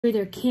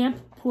Either camp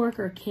pork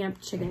or camp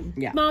chicken.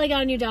 Yeah. Molly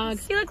got a new dog.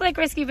 You look like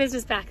risky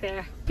business back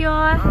there.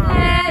 Your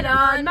head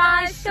on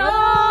my shoulder.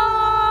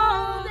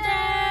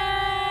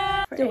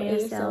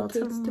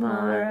 Don't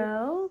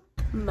tomorrow.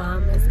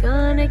 Mama's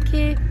gonna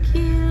kick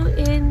you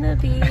in the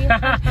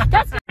behind.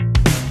 That's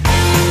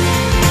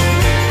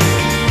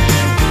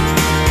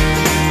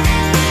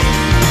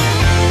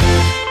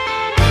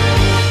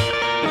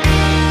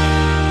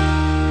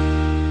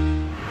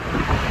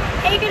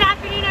Hey, good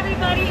afternoon,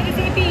 everybody. It's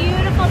a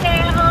beautiful day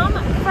at home.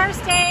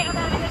 First day of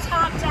having the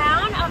top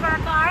down of our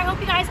car. I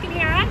hope you guys can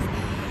hear us.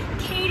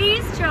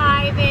 Katie's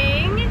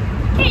driving.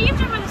 Kate, you've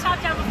driven the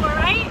top down before,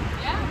 right?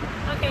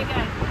 Yeah. Okay,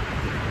 good.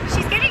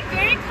 She's getting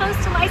very close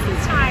to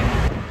license time.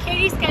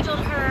 Katie scheduled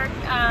her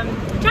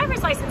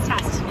driver's license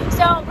test.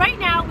 So right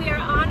now we are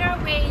on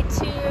our way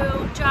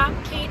to drop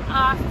Kate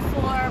off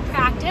for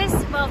practice.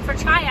 Well, for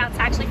tryouts,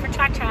 actually, for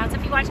track tryouts.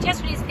 If you watched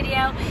yesterday's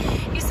video,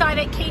 you saw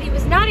that Katie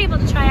was not able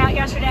to try out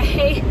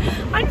yesterday,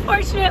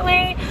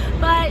 unfortunately,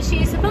 but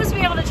she's supposed to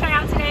be able to try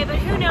out today, but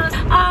who knows.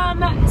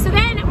 So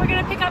then we're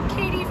gonna pick up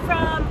Katie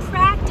from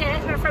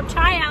practice, or from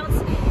tryouts,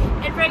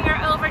 and bring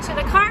her over to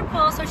the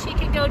carpool so she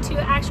can go to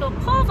actual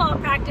pole vault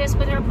practice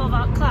with her pole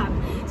vault club.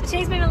 So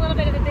today's been a little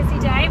bit of a busy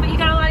day, but you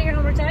got a lot of your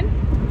homework done?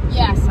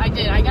 Yes, I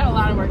did. I got a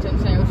lot of work done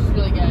today, which is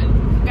really good.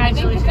 I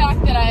think the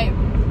fact that I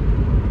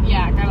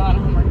got a lot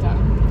of homework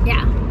done.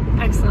 Yeah,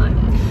 excellent.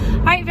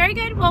 All right, very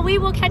good. Well, we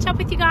will catch up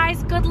with you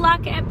guys. Good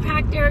luck at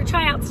practice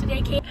tryouts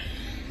today, Kate.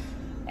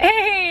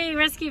 Hey,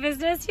 Risky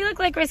Business. You look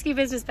like Risky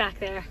Business back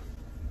there.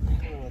 I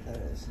don't know what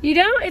that is. You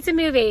don't? It's a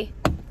movie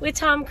with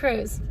Tom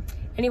Cruise,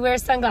 and he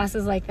wears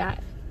sunglasses like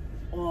that.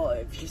 Well,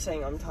 if you're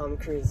saying I'm Tom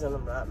Cruise, then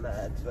I'm not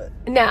mad, but...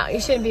 No, you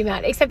shouldn't be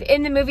mad. Except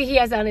in the movie, he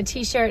has on a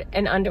t-shirt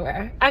and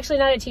underwear. Actually,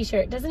 not a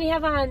t-shirt. Doesn't he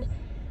have on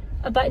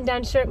a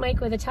button-down shirt,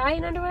 Mike, with a tie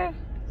and underwear?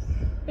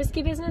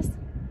 Risky Business?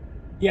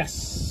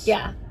 Yes.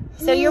 Yeah.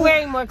 So you're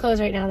wearing more clothes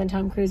right now than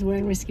Tom Cruise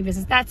wearing Risky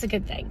Business. That's a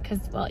good thing, because,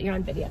 well, you're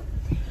on video.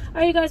 All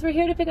right, you guys, we're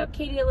here to pick up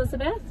Katie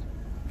Elizabeth.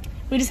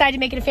 We decided to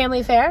make it a family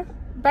affair.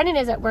 Brennan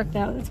is at work,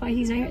 though. That's why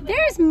he's right here.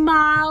 There's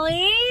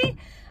Molly.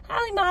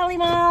 Hi, Molly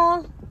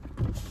Mall.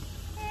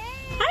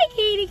 Hi,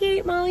 Katie,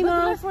 Kate, Molly,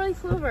 Mom. Look at my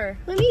 4-leaf clover.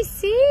 Let me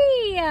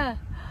see.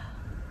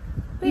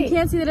 Wait. You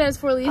can't see that it has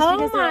 4 leaves Oh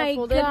because they're my all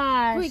folded.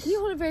 gosh. Wait, can you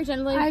hold it very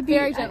gently?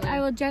 Very gently. I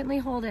will gently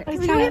hold it. Can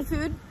we go get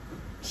food?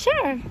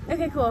 Sure.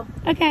 Okay, cool.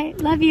 Okay,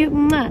 love you.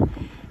 Mwah.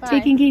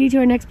 Taking Katie to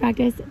our next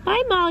practice.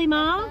 Bye, Molly,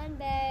 Mom.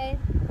 Monday.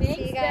 Thanks,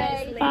 See you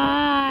guys later.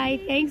 Bye.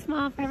 Thanks,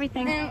 Mom, for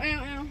everything. Bye,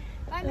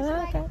 Mr.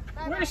 Mike. Okay.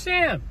 Where's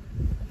Sam?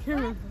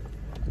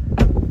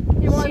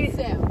 You want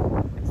Sam?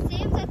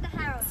 Sam's at the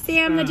house.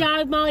 Sam, the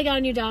dog. Molly got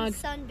a new dog.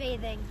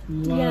 Sunbathing.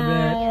 Love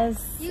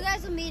Yes. You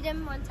guys will meet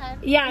him one time.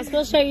 Yes,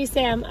 we'll show you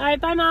Sam. All right,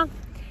 bye, Mom.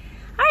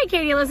 All right,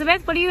 Katie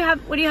Elizabeth, what do you have?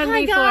 What are you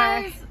hungry for?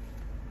 Are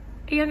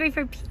you hungry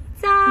for pizza?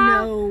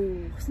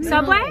 No.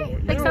 Subway?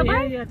 Like no,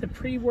 Subway? You have to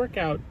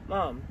pre-workout.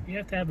 Mom, you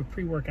have to have a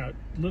pre-workout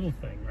little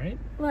thing, right?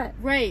 What?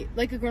 Right,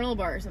 like a granola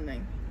bar or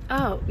something.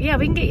 Oh, yeah,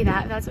 we can get you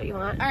that if that's what you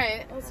want. All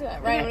right, let's do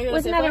that. Ryan,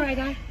 What's the matter, right,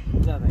 Dad?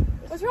 Nothing.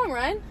 What's wrong,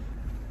 Ryan?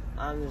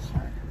 I'm just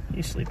tired.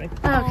 He's sleeping.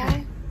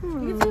 Okay. You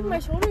can sleep on my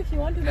shoulder if you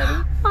want to,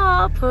 baby.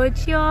 I'll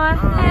put your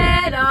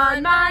head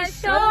on my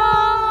shoulder.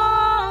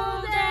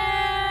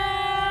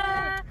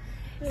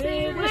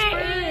 Sing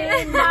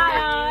in my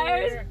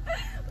arms,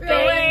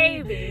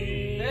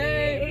 baby.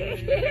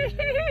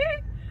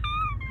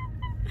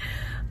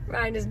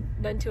 Ryan has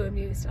been too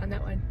amused on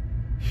that one.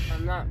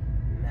 I'm not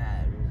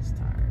mad, I'm just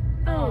tired.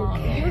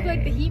 Okay. You look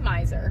like the heat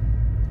miser.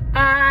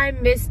 I'm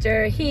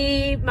Mr.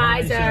 Heat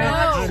Miser.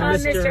 I'm I'm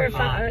Mr. Mr.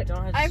 Hot.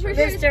 Don't have to I'm swear.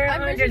 Mr.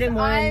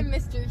 101. I'm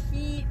Mr.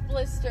 Heat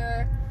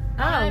Blister.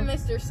 Oh. I'm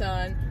Mr.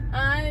 Sun.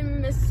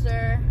 I'm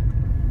Mr.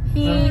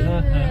 Heat.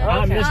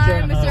 I'm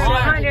Mr. I'm Mr.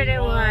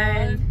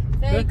 101.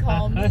 They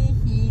call me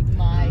Heat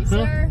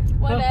Miser.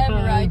 Whatever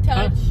I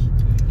touch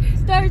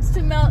starts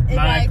to melt in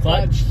My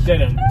clutch.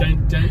 Dun,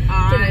 dun, dun.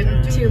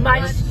 I'm Too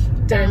much.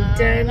 Dun,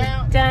 dun,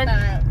 dun.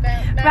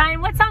 Ryan,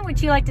 what song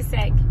would you like to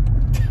sing?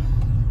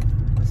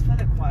 Let's play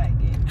the quiet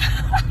game.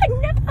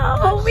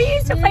 No, we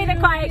used to play the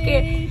quiet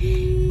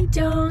game.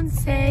 Don't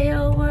say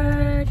a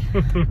word.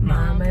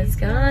 Mama's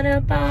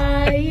gonna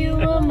buy you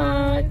a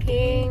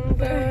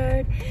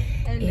mockingbird.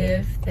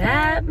 If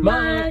that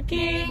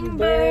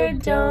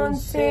mockingbird don't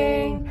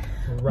sing,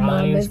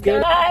 Mama's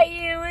gonna buy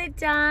you a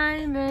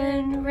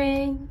diamond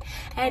ring.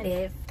 And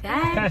if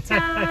that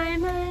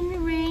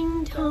diamond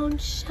ring don't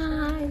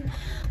shine,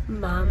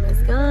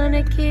 Mama's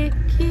gonna kick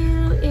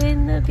you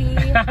in the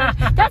behind.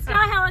 That's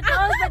not how it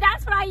goes, but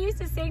that's what I used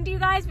to sing to you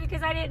guys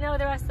because I didn't know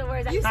the rest of the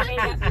words. You said kick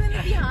you in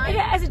the behind?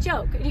 As a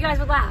joke, and you guys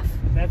would laugh.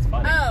 That's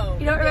funny. Oh.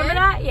 You don't remember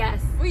that?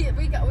 Yes. We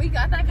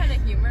got that kind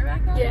of humor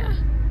back then? Yeah.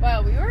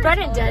 Wow, we were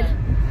Brennan did.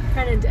 intelligent.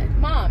 Brennan did.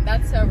 Mom,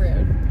 that's so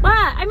rude. What?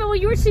 I mean, well,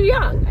 you were too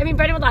young. I mean,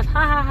 Brennan would laugh. Ha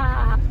ha ha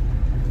ha.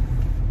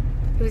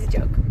 It was a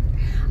joke.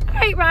 All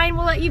right, Ryan,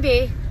 we'll let you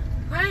be.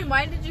 Ryan,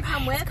 why did you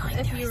come with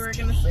if you were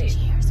gonna sleep?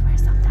 Years where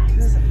sometimes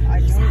Because I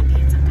he's don't,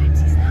 happy and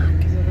sometimes he's not.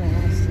 because I don't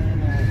want to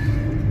stand up.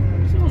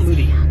 It's a little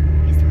moody.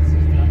 There's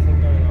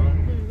nothing going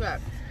on.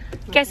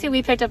 Guess who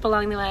we picked up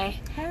along the way?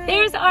 Hey.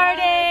 There's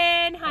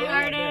Arden. Hi,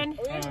 Arden.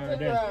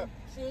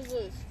 She's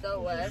a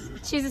stowaway.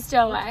 She's a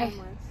stowaway.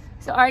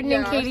 So Arden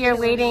and Katie are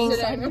waiting.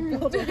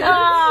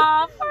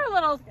 Oh, poor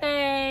little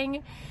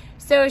thing.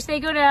 So they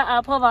go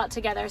to pole vault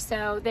together.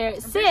 So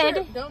there's Sid.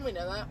 Sure, don't we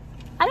know that?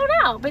 I don't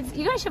know, but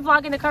you guys should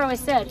vlog in the car with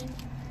Sid.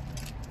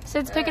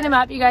 Sid's picking him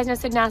up. You guys know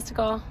Sid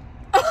Nastical. Should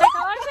I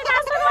call her Sid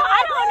Nastical?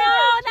 I don't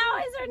know. That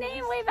was her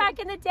name way back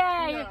in the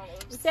day. No,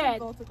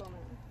 Sid.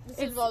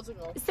 Sid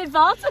Voltical. Sid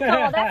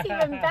Voltical. That's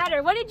even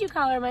better. What did you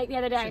call her, Mike, the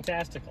other day?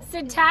 Sidtastical.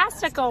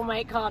 Sidtastical,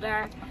 Mike called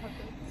her.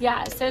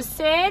 Yeah, so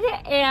Sid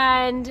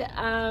and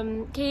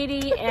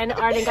Katie and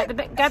Arden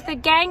got the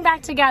gang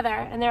back together,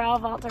 and they're all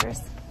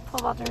vaulters, pole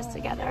vaulters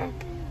together.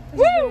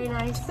 Which is very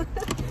nice.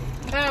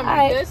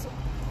 This.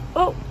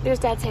 Oh, there's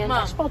Dad's hand.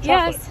 Mom,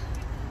 yes.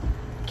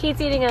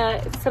 Kate's eating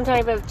some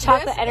type of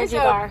chocolate energy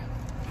bar.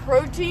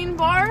 Protein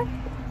bar.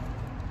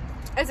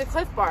 It's a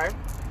Cliff bar.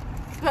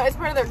 But it's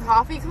part of their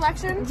coffee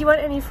collection. Do you want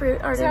any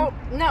fruit, Arden? So,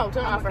 no,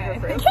 don't offer her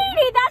fruit.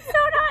 Katie, that's so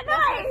not That's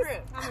nice. not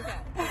fruit. I'm okay.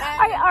 All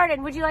right,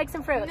 Arden, would you like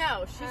some fruit?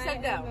 No, she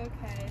said no. I'm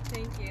okay.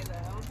 Thank you,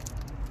 though.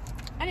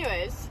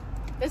 Anyways,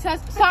 this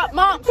has stop,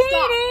 Mom. Katie,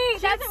 Stop. She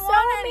that's doesn't so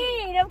want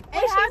any. mean. Of It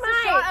course has she a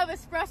might. shot of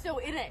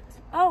espresso in it.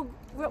 Oh,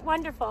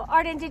 wonderful.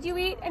 Arden, did you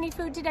eat any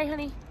food today,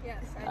 honey?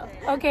 Yes, I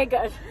did. Okay,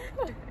 good.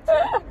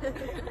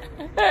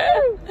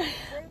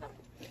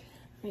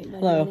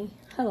 Hello.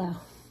 Hello.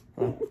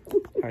 How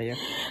are you?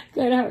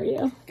 Good, how are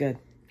you? Good.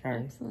 How are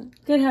you?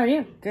 Excellent. Good, how are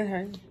you? Good. How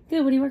are you?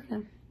 Good, what are you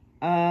working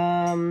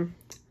on?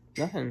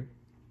 Nothing.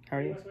 How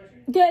are you?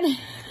 Good.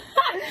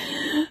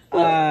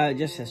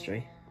 Just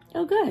history.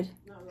 Oh, good.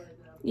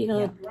 You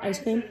know, ice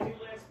cream?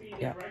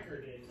 Yeah.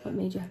 What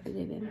made you happy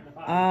today, babe?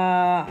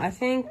 I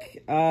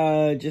think,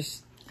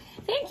 just...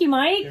 Thank you,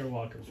 Mike. You're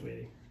welcome,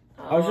 sweetie.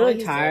 I was really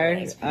he's so tired,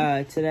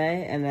 nice.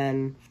 today, and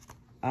then,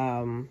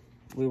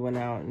 we went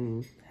out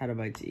and had a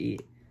bite to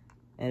eat,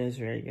 and it was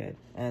very good.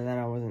 And then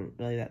I wasn't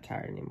really that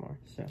tired anymore,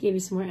 so... Gave you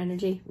some more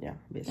energy. Yeah,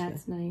 basically.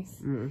 That's nice.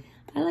 Mm-hmm.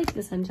 I liked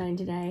the sunshine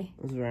today.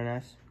 It was very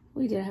nice.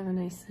 We did have a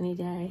nice sunny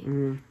day.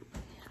 Mm-hmm.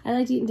 I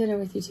liked eating dinner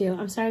with you, too.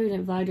 I'm sorry we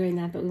didn't vlog during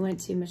that, but we went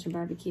to Mission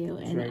Barbecue,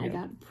 and very I good.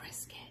 got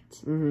brisket.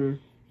 Mm-hmm.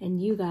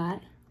 And you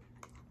got...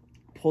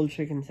 Pulled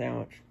chicken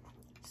sandwich.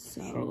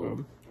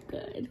 So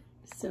good.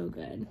 So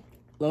good.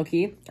 Low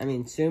key, I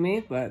mean, sue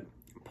me, but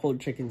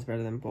pulled chicken's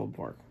better than pulled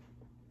pork.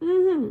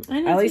 Mm-hmm. I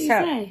know what you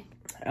say.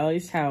 At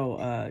least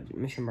how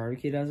Mission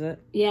Barbecue does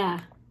it. Yeah.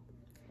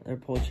 Their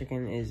pulled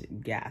chicken is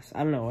gas.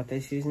 I don't know what they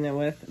season it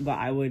with, but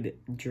I would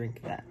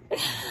drink that.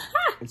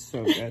 It's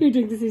so good. You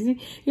drink the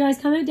seasoning. You guys,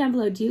 comment down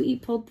below. Do you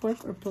eat pulled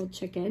pork or pulled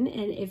chicken?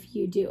 And if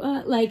you do,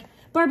 like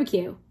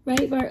barbecue,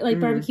 right?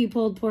 Barbecue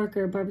pulled pork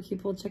or barbecue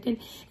pulled chicken.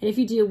 And if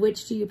you do,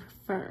 which do you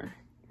prefer?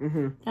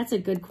 Mm-hmm. That's a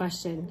good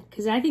question.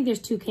 Because I think there's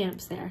two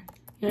camps there.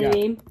 You know what I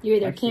mean? You're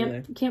either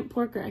camp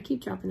pork or... I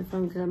keep dropping the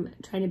phone because I'm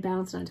trying to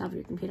balance it on top of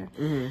your computer.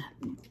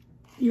 Mm-hmm.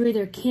 You're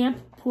either camp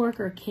pork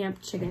or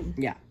camp chicken.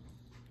 Yeah.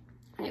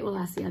 All right, we'll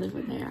ask the others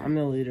what they are. I'm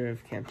the leader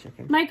of camp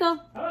chicken. Michael?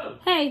 Oh.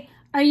 Hey,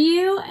 are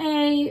you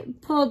a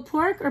pulled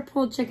pork or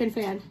pulled chicken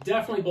fan?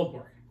 Definitely pulled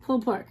pork.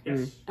 Pulled pork.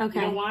 Yes.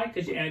 Okay. You know why?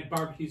 Because you add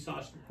barbecue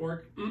sauce to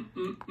pork.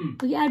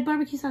 Well, you add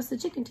barbecue sauce to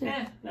chicken, too.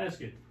 That's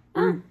good.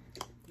 Oh,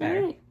 all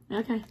right.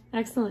 Okay,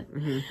 excellent.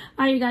 All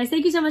right, you guys,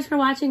 thank you so much for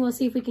watching. We'll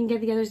see if we can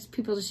get the other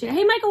people to share.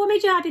 Hey, Michael, what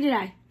made you happy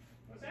today?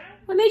 What's that?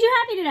 What made you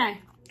happy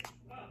today?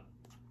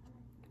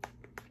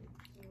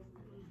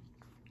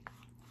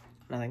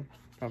 Nothing.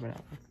 Probably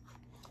not.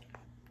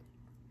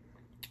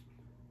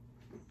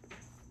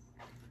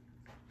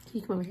 Can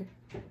you come over here?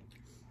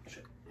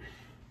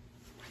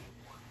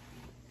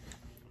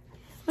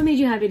 What made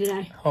you happy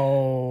today?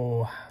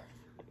 Oh.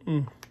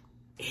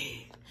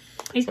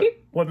 Ice cream?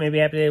 What made me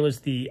happy today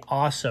was the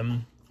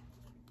awesome,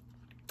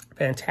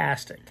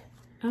 fantastic,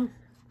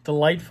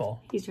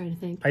 delightful He's trying to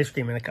think. ice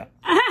cream in a cup.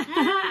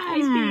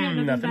 Ice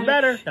cream. Nothing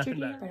better. Nothing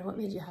better. Brennan, what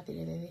made you happy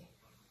today, baby?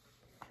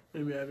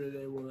 Maybe every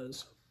day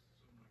was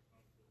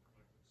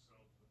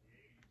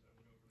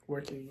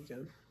working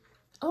again.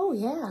 Oh,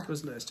 yeah. It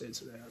was a nice day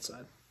today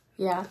outside.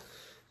 Yeah.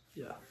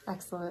 Yeah.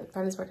 Excellent.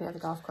 Brennan's working at the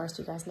golf course,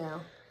 you guys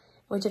know.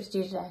 What'd you have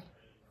to do today?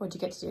 What'd you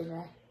get to do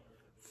today?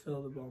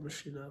 Fill the ball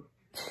machine up.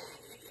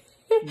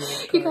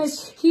 You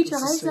guys, he It's the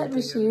drives same that thing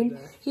every machine.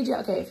 day.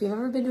 Okay, if you've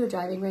ever been to a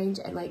driving range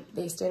and like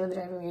they stand on the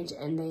driving range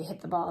and they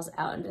hit the balls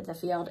out into the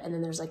field, and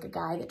then there's like a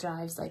guy that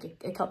drives like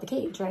they call it the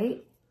cage,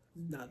 right?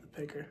 Not the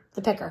picker.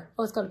 The picker.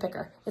 Oh, it's called a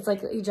picker. It's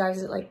like he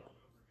drives it like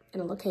in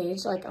a little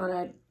cage, like on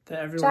a That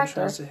everyone tractor.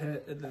 tries to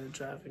hit in the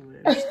driving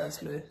range.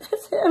 That's me.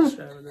 That's him.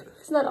 Driving it.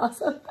 Isn't that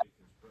awesome?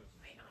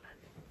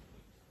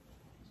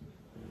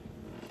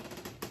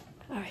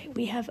 All right,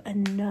 we have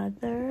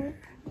another.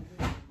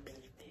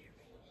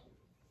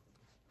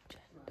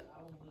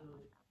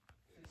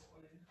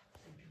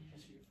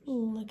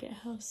 Look at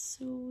how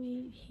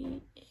sweet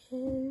he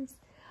is.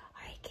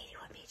 All right, Katie,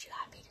 what made you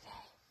happy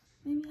today?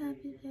 Made me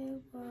happy today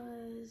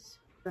was...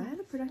 I had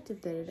a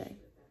productive day today.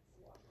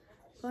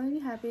 What made me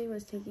happy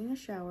was taking a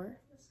shower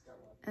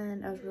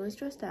and I was really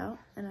stressed out,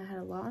 and I had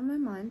a lot on my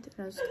mind,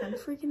 and I was kind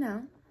of freaking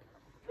out.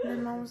 And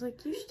then Mom was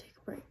like, you should take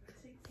a break,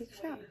 take a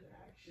shower.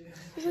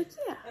 I was like,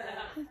 yeah,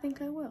 I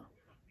think I will.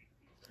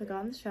 So I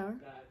got in the shower,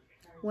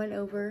 went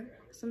over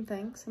some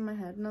things in my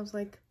head, and I was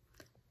like,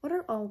 what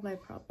are all of my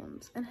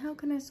problems, and how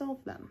can I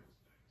solve them?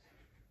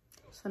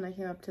 So then I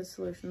came up to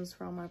solutions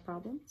for all my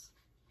problems.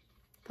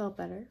 Felt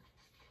better.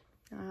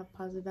 Now I have a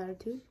positive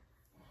attitude.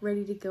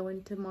 Ready to go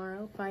in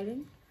tomorrow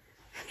fighting.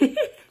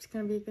 It's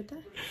gonna be a good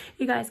day.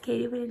 You guys,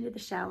 Katie went into the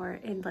shower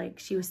and like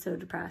she was so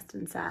depressed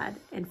and sad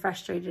and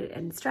frustrated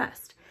and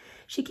stressed.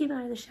 She came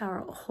out of the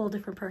shower a whole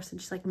different person.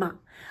 She's like, Mom,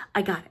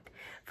 I got it.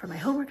 For my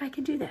homework, I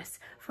can do this.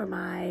 For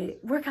my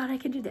workout, I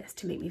can do this.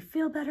 To make me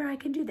feel better, I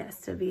can do this.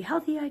 To be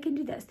healthy, I can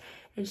do this.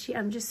 And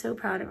I'm just so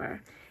proud of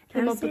her.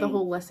 Came up with a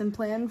whole lesson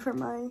plan for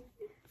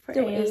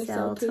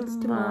ASL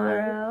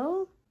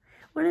tomorrow.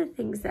 One of the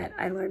things that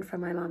I learned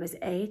from my mom is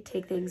A,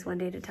 take things one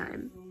day at a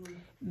time.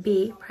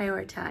 B,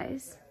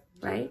 prioritize,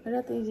 right? What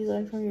are things you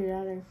learned from your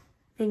daughter?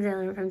 Things I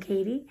learned from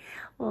Katie.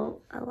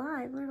 Well, I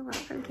learned a lot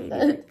from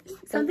Katie.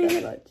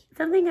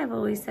 Something I've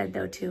always said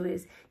though too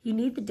is you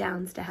need the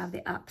downs to have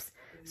the ups.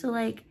 So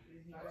like,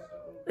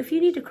 if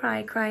you need to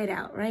cry, cry it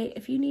out, right?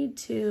 If you need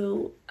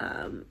to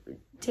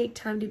take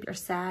time to be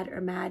sad or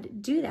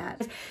mad, do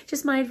that.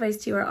 Just my advice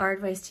to you, or our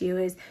advice to you,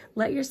 is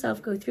let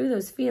yourself go through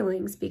those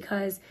feelings,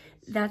 because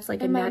that's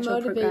like a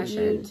natural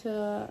progression.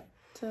 To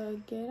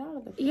get out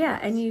of the feelings. Yeah,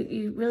 and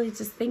you really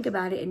just think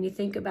about it, and you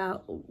think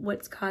about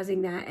what's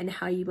causing that and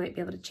how you might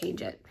be able to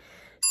change it.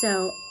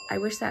 So I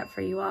wish that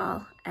for you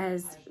all,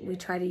 as we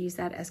try to use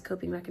that as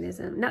coping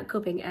mechanism, not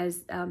coping,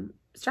 as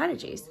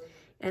strategies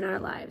in our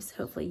lives.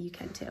 Hopefully you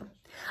can too.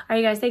 All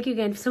right, guys, thank you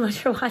again so much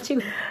for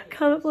watching.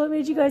 Comment below what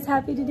made you guys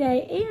happy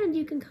today, and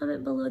you can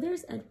comment below.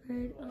 There's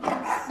Edward.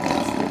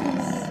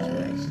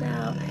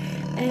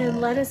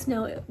 And let us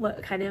know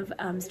what kind of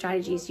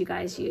strategies you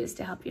guys use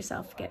to help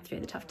yourself get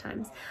through the tough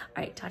times.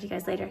 All right, talk to you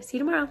guys later. See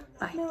you tomorrow.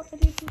 Bye.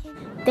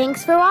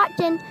 Thanks for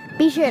watching.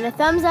 Be sure to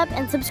thumbs up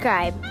and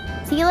subscribe.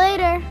 See you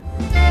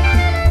later.